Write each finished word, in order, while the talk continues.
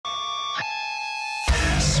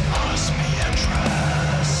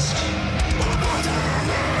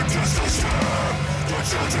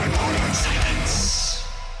Silence.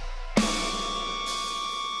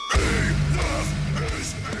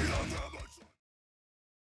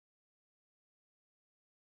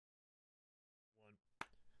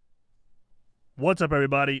 What's up,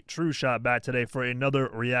 everybody? TrueShot back today for another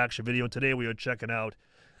reaction video. Today we are checking out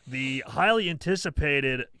the highly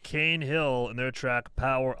anticipated Cane Hill and their track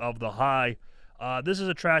Power of the High. This is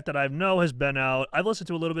a track that I know has been out. I've listened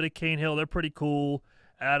to a little bit of Cane Hill. They're pretty cool.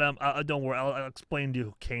 Adam, don't worry. I'll explain to you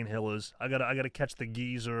who Cane Hill is. I gotta catch the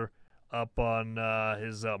geezer up on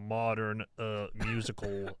his modern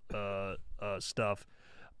musical stuff.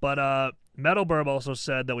 But Metal Burb also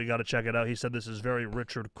said that we got to check it out. He said this is very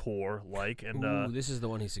Richard Core-like. And ooh, this is the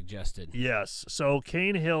one he suggested. Yes. So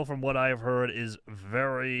Cane Hill, from what I have heard, is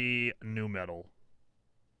very nu metal.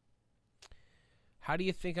 How do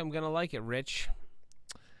you think I'm going to like it, Rich?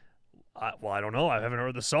 Well, I don't know. I haven't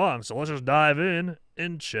heard the song, so let's just dive in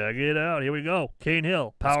and check it out. Here we go. Cane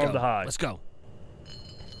Hill, Power of the High. Let's go.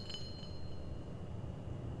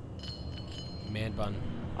 Man bun.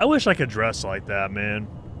 I wish I could dress like that, man.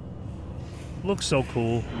 Looks so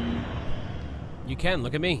cool. You can.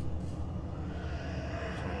 Look at me.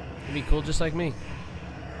 You'd be cool just like me.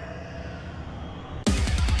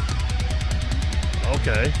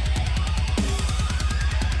 Okay.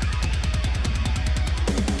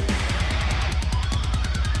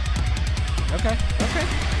 Okay. Okay.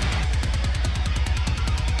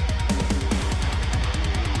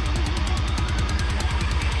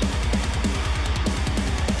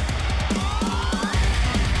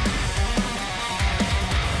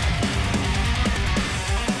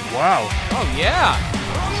 Wow. Oh, yeah.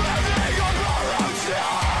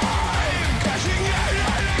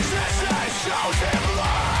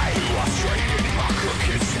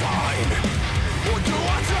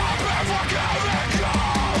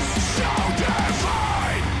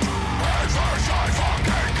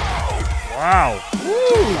 Wow.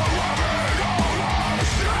 Woo.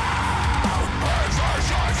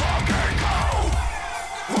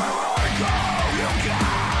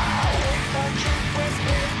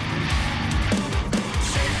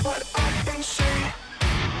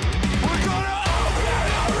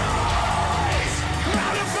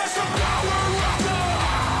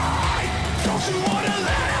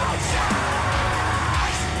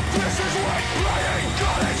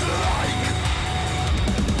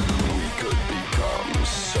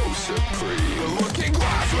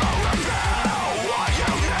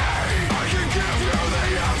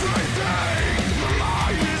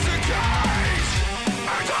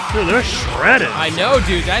 Dude, they're shredded. I know,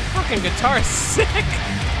 dude. That fucking guitar is sick.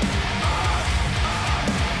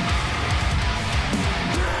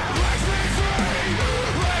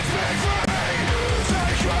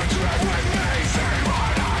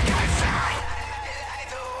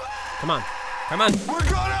 Come on. Come on.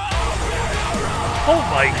 Oh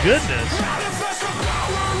my goodness.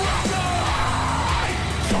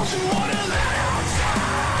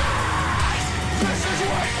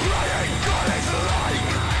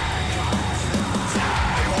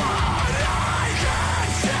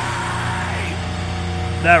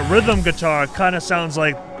 That rhythm guitar kind of sounds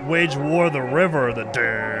like Wage War the River. The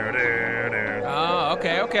Oh,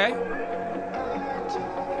 okay, okay.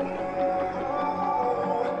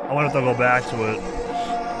 I wonder if they'll go back to it.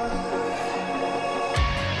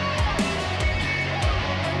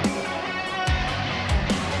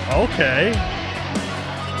 Okay.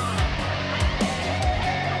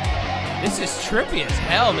 This is trippy as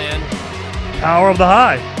hell, man. Power of the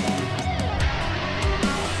High.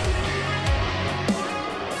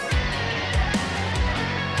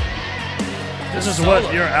 This is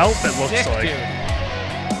what your outfit looks sick, like. Dude.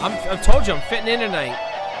 I told you I'm fitting in tonight.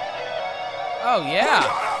 Oh, yeah.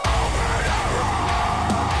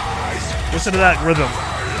 Listen to that rhythm.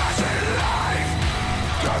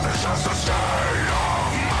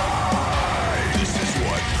 This is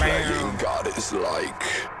what praying God is like.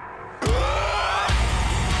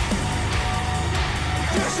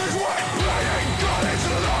 This is what praying God is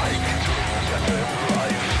like.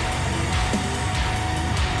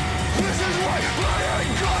 This is what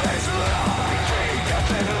praying God is like.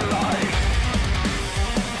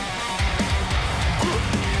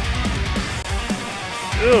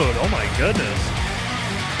 Dude, oh my goodness.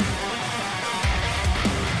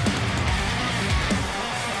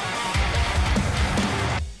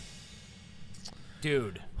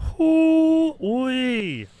 Dude.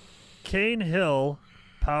 Ooh-wee. Cane Hill,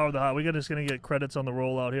 Power of the High. We're just going to get credits on the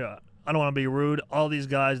rollout here. I don't want to be rude. All these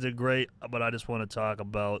guys did great, but I just want to talk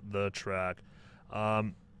about the track.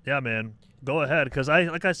 Yeah, man. Go ahead, because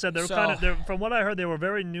like I said, they were from what I heard, they were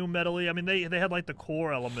very new metal-y. I mean, they had like the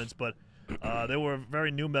core elements, but They were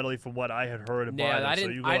very new metal-y from what I had heard about Yeah,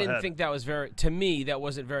 it. I didn't think that was very. To me, that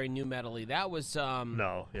wasn't very new metal-y. That was.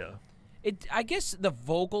 No, yeah. I guess the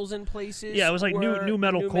vocals in places. Yeah, it was like new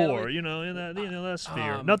metal core, metal-y. you know, in that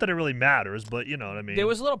sphere. Not that it really matters, but you know what I mean. There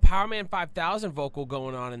was a little Power Man 5000 vocal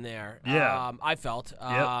going on in there. Yeah. I felt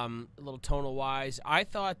a little tonal wise. I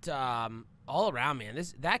thought all around, man,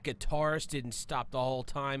 that guitarist didn't stop the whole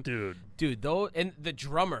time, dude. Though, and the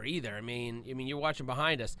drummer either. I mean, you're watching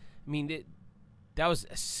behind us. I mean, that was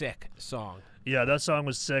a sick song. Yeah, that song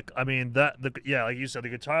was sick. I mean, like you said, the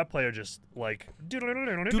guitar player just like. I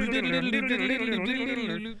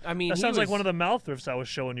mean, that sounds like one of the mouth riffs I was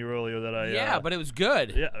showing you earlier. Yeah, but it was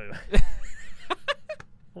good. Yeah.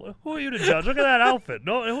 Who are you to judge? Look at that outfit.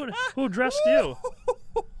 No, who dressed you?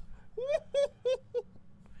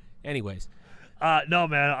 Anyways, no,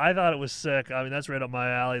 man, I thought it was sick. I mean, that's right up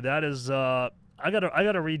my alley. That is. I gotta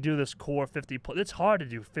redo this core 50. It's hard to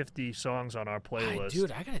do 50 songs on our playlist.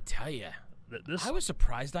 Dude, I gotta tell you. I was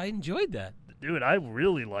surprised I enjoyed that. Dude, I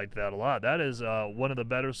really liked that a lot. That is one of the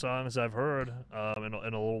better songs I've heard in a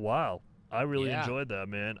little while. I really enjoyed that,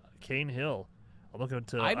 man. Cane Hill. I'm looking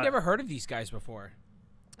to. I've never heard of these guys before.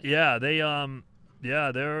 Yeah,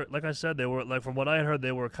 they're like I said, they were like from what I heard,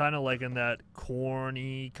 they were kind of like in that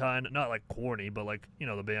corny kind of, not like corny, but like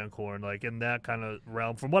the band Korn, like in that kind of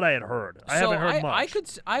realm. From what I had heard, I haven't heard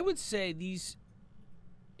much. I would say these.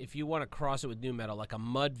 If you want to cross it with new metal, like a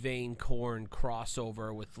Mudvayne Korn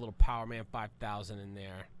crossover with a little Power Man 5000 in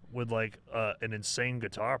there. With like an insane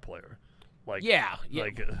guitar player. Like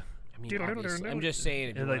like I mean, I'm just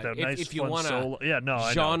saying if you want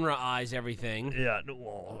to genre-ize everything. Yeah,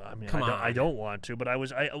 well, I mean, Come on. I don't want to, but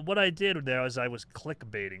what I did there was I was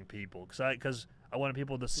clickbaiting people because I wanted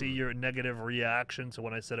people to see your negative reaction to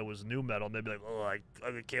when I said it was new metal, and they'd be like, "Oh, I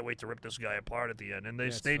can't wait to rip this guy apart at the end." And they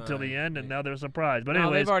stayed till the end, and now they're surprised. But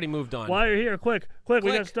anyways, they've already moved on. While you're here, quick, we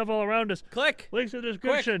got stuff all around us. Click. Links in the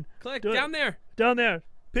description. Click down there. Down there.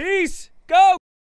 Peace. Go.